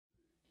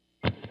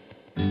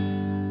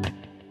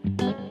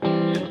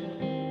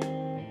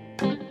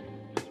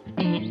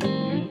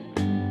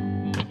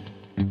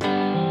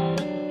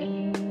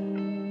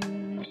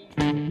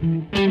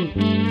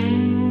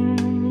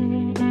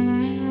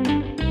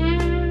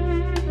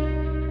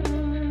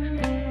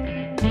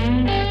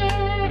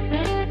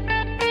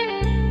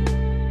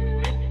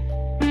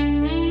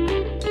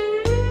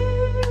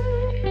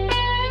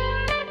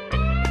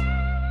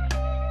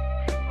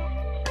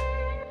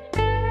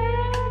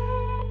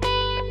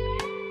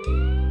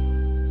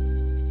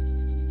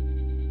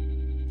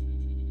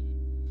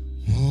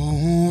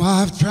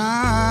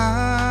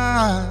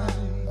try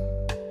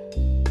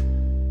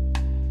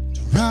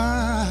to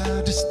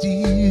ride the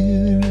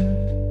steer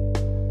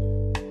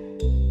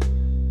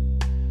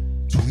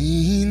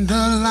between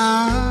the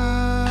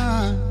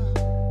line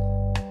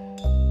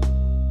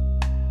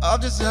of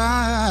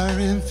desire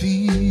and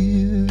fear,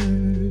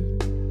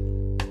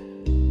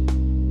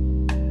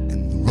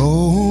 and the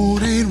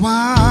road ain't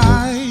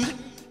wide,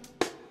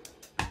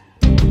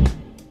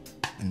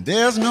 and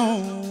there's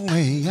no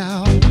way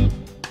out.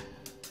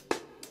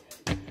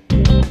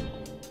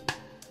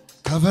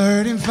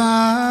 Covered in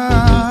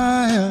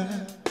fire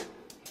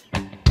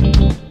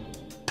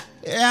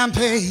and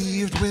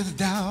paved with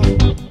doubt.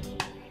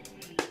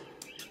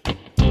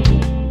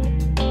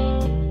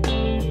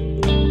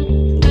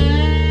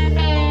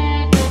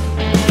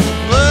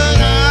 But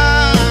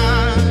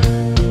I'm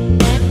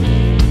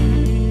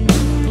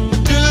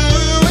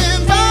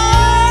doing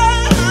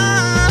fine.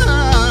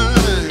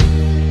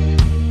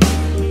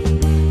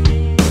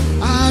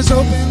 Eyes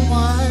open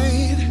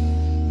wide,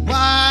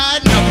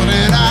 wide enough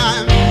that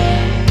I'm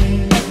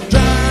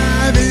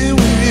driving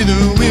with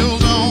the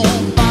wheels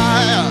on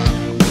fire.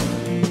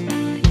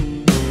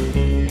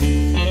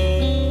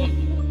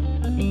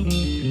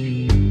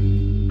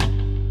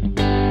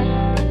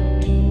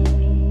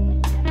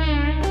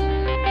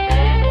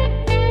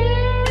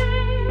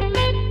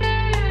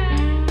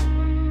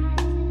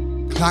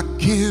 Clock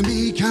can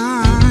be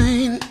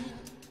kind,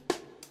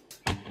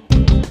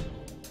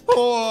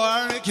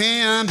 or it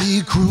can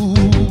be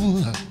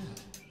cruel.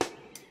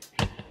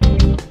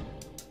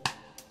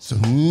 So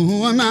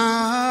who am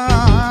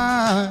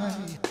I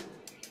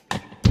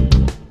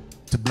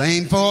to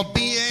blame for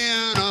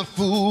being a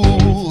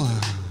fool?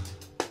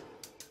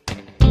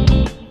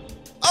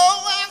 Oh,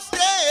 I'm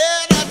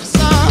staring at the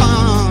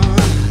sun,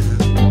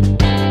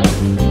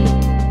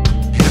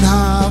 and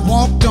I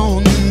walked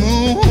on the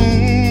moon,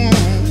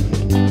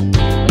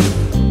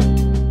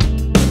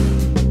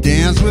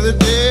 danced with the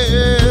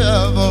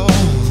devil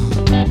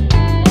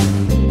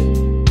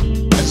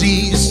as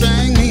he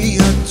sang me a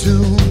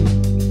tune.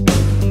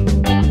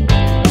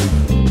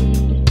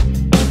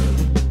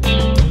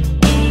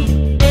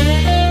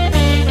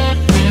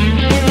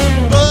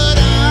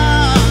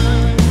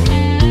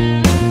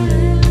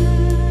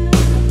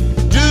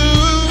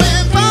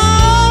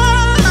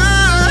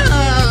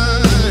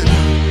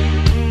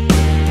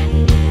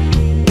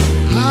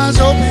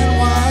 Open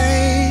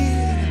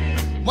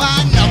wide,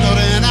 wide knuckled,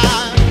 and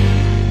I'm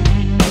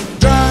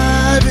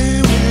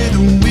driving with the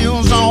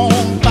wheels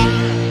on fire.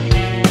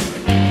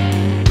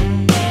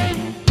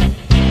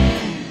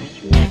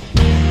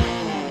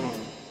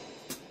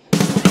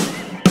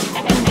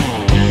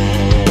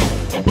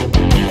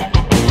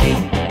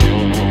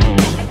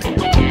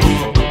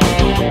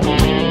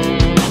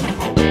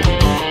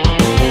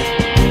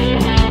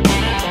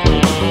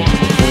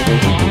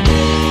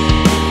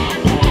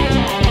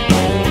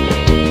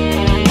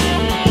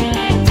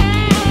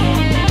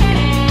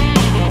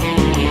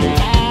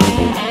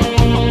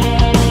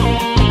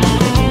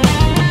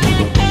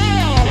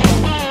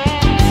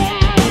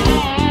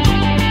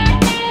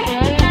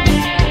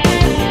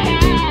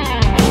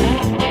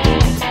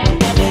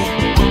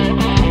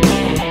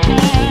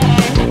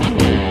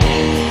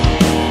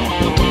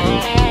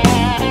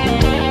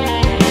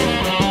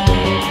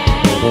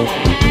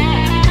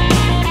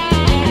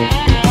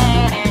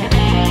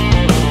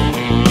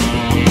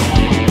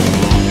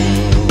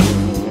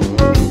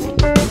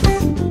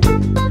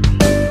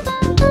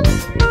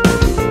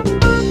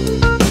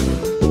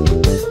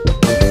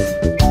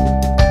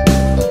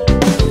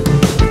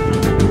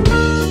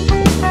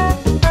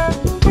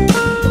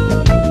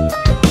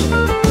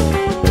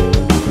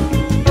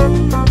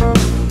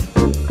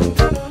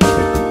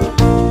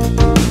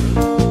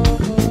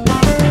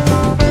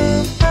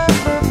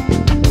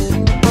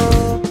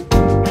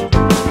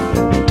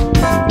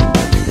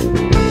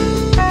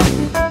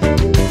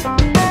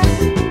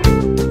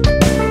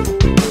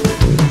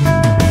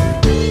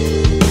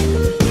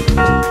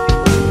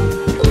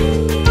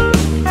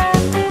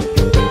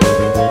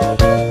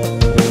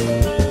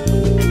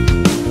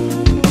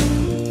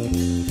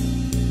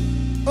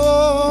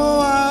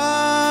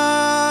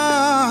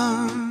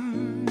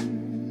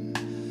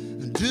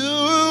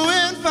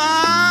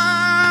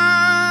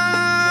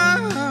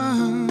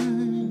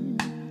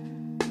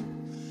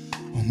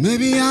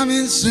 Maybe I'm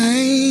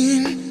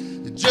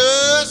insane,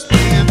 just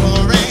paying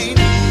for rain,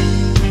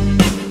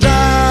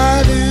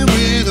 driving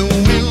with the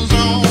wheels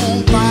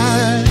on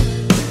fire.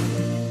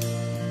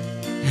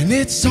 And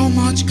it's so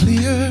much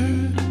clearer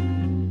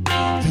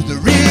through the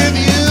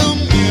rearview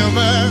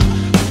mirror.